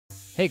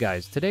Hey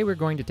guys, today we're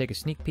going to take a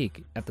sneak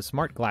peek at the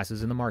smart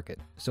glasses in the market,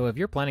 so if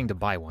you're planning to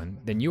buy one,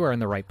 then you are in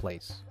the right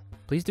place.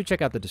 Please do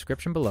check out the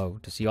description below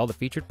to see all the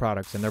featured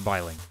products and their buy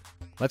link.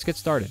 Let's get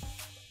started.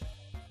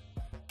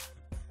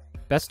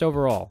 Best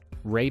overall,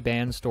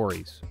 Ray-Ban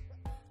Stories.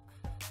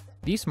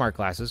 These smart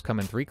glasses come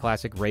in three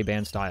classic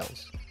Ray-Ban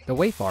styles: the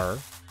Wayfarer,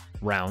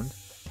 Round,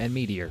 and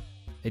Meteor.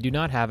 They do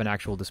not have an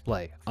actual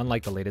display,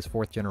 unlike the latest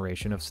 4th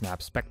generation of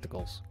Snap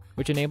spectacles,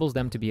 which enables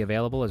them to be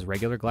available as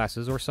regular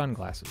glasses or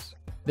sunglasses.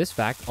 This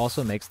fact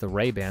also makes the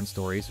Ray-Ban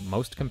Stories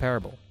most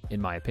comparable, in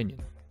my opinion,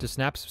 to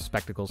Snap's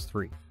Spectacles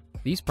 3.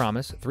 These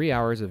promise 3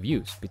 hours of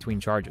use between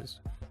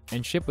charges,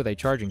 and ship with a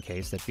charging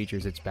case that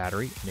features its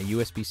battery and a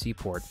USB-C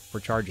port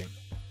for charging.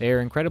 They are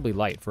incredibly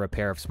light for a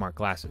pair of smart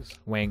glasses,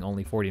 weighing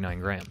only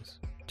 49 grams.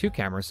 Two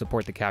cameras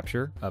support the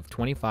capture of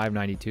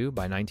 2592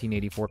 by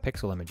 1984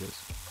 pixel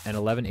images and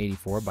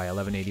 1184 by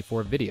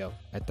 1184 video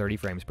at 30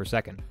 frames per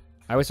second.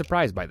 I was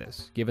surprised by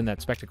this, given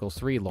that Spectacles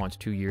 3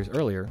 launched 2 years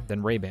earlier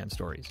than Ray-Ban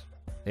Stories.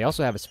 They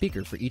also have a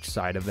speaker for each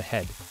side of the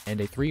head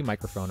and a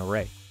 3-microphone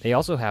array. They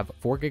also have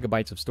 4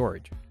 GB of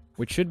storage,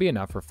 which should be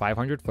enough for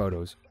 500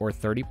 photos or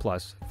 30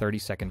 plus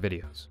 30-second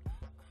videos.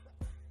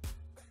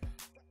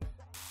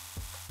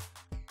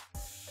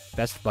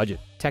 Best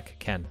budget,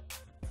 TechMag.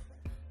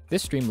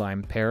 This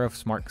streamlined pair of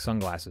smart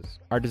sunglasses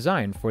are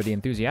designed for the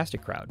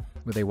enthusiastic crowd,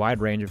 with a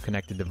wide range of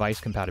connected device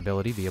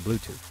compatibility via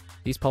Bluetooth.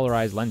 These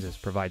polarized lenses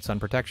provide sun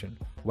protection,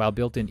 while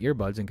built-in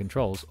earbuds and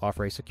controls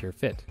offer a secure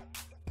fit,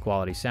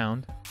 quality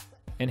sound,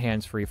 and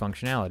hands-free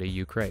functionality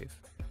you crave.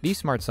 These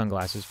smart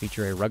sunglasses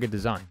feature a rugged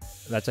design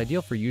that's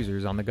ideal for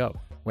users on the go.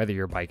 Whether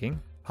you're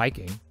biking,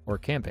 hiking, or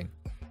camping,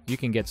 you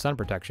can get sun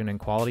protection and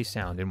quality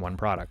sound in one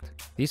product.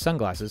 These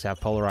sunglasses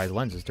have polarized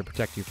lenses to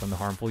protect you from the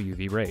harmful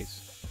UV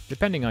rays.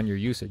 Depending on your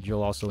usage,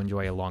 you'll also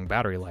enjoy a long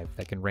battery life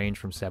that can range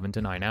from 7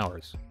 to 9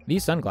 hours.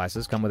 These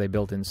sunglasses come with a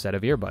built-in set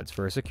of earbuds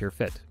for a secure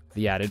fit.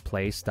 The added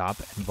play, stop,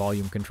 and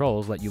volume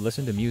controls let you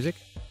listen to music,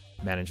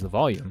 manage the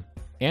volume,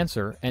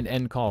 answer and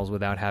end calls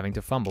without having to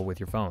fumble with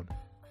your phone.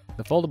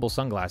 The foldable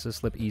sunglasses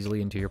slip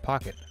easily into your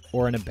pocket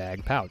or in a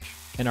bag pouch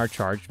and are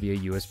charged via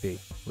USB.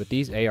 With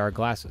these AR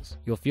glasses,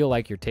 you'll feel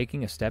like you're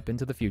taking a step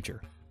into the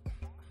future.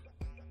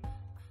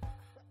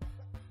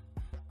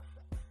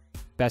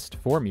 Best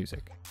for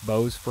music,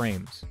 Bose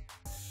frames.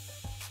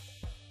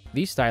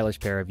 These stylish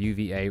pair of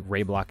UVA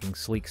ray-blocking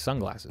sleek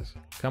sunglasses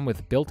come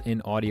with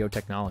built-in audio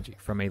technology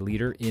from a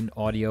leader in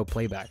audio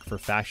playback for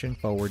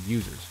fashion-forward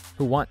users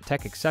who want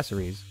tech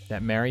accessories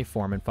that marry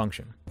form and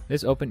function.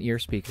 This open-ear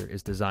speaker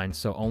is designed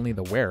so only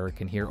the wearer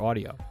can hear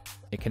audio.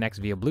 It connects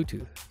via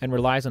Bluetooth and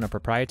relies on a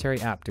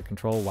proprietary app to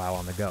control while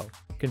on the go.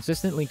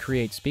 Consistently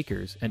create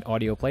speakers and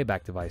audio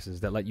playback devices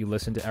that let you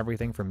listen to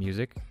everything from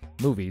music,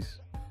 movies,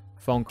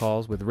 phone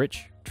calls with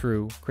rich,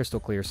 true, crystal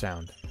clear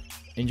sound.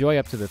 Enjoy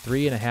up to the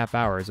 3.5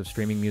 hours of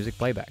streaming music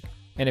playback.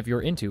 And if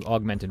you're into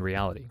augmented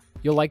reality,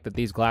 you'll like that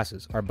these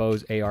glasses are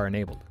Bose AR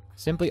enabled.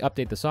 Simply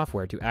update the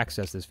software to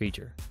access this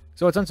feature.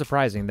 So it's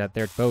unsurprising that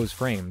their Bose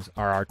frames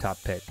are our top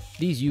pick.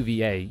 These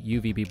UVA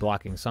UVB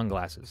blocking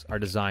sunglasses are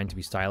designed to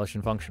be stylish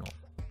and functional.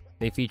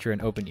 They feature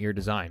an open ear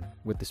design,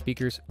 with the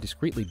speakers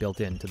discreetly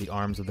built into the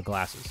arms of the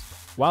glasses.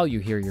 While you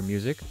hear your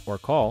music or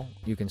call,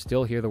 you can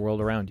still hear the world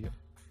around you,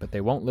 but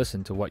they won't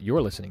listen to what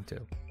you're listening to.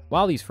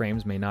 While these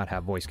frames may not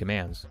have voice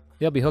commands,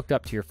 they'll be hooked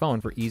up to your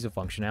phone for ease of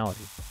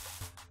functionality.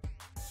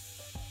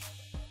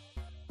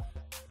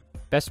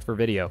 Best for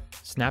video,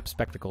 Snap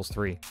Spectacles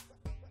 3.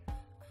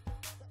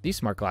 These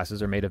smart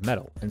glasses are made of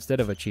metal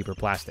instead of a cheaper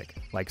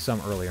plastic, like some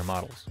earlier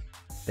models.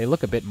 They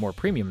look a bit more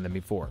premium than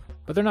before,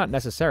 but they're not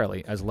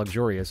necessarily as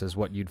luxurious as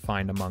what you'd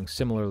find among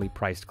similarly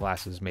priced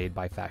glasses made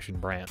by fashion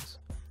brands.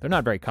 They're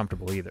not very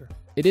comfortable either.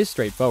 It is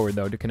straightforward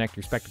though to connect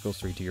your Spectacles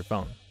 3 to your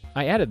phone.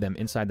 I added them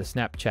inside the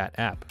Snapchat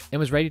app and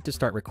was ready to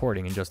start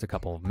recording in just a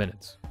couple of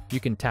minutes. You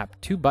can tap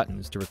 2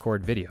 buttons to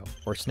record video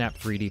or snap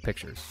 3D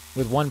pictures,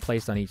 with one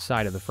placed on each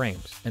side of the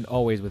frames and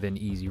always within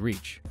easy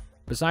reach.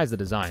 Besides the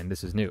design,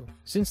 this is new.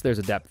 Since there's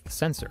a depth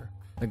sensor,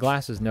 the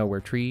glasses know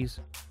where trees,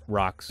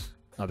 rocks,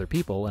 other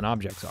people, and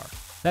objects are.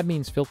 That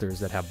means filters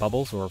that have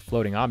bubbles or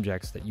floating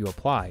objects that you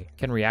apply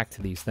can react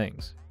to these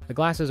things. The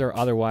glasses are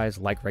otherwise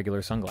like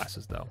regular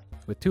sunglasses though,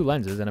 with 2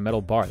 lenses and a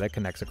metal bar that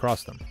connects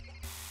across them.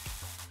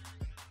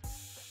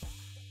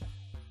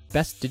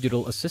 Best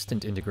Digital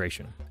Assistant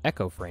Integration,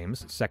 Echo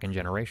Frames 2nd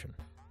generation.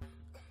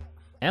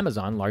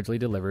 Amazon largely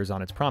delivers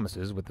on its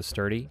promises with the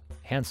sturdy,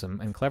 handsome,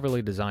 and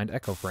cleverly designed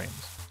Echo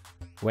frames.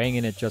 Weighing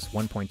in at just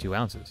 1.2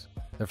 ounces,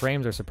 the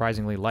frames are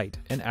surprisingly light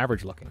and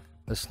average looking.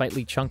 The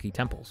slightly chunky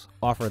temples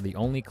offer the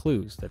only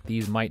clues that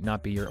these might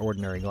not be your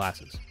ordinary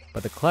glasses,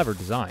 but the clever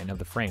design of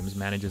the frames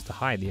manages to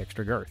hide the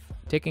extra girth.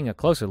 Taking a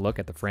closer look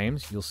at the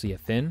frames, you'll see a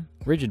thin,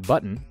 rigid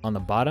button on the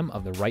bottom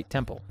of the right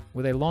temple,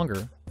 with a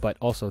longer, but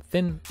also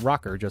thin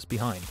rocker just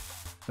behind.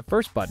 The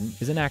first button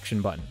is an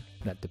action button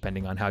that,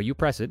 depending on how you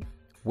press it,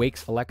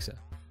 wakes Alexa,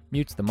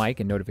 mutes the mic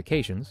and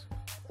notifications,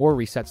 or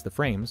resets the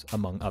frames,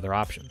 among other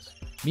options.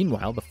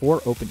 Meanwhile, the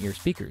 4 open-ear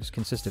speakers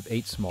consist of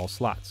 8 small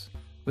slots,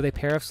 with a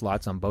pair of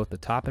slots on both the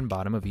top and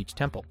bottom of each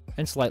temple,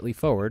 and slightly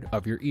forward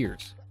of your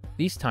ears.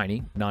 These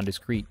tiny,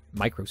 non-discrete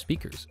micro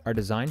speakers are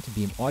designed to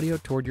beam audio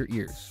toward your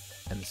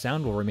ears, and the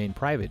sound will remain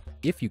private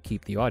if you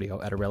keep the audio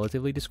at a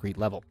relatively discrete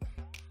level.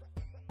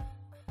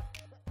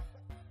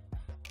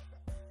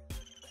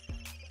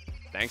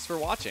 Thanks for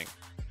watching.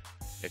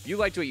 If you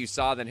liked what you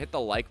saw, then hit the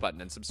like button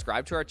and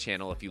subscribe to our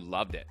channel if you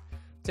loved it.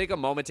 Take a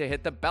moment to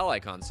hit the bell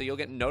icon so you'll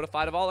get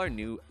notified of all our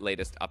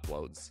latest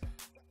uploads.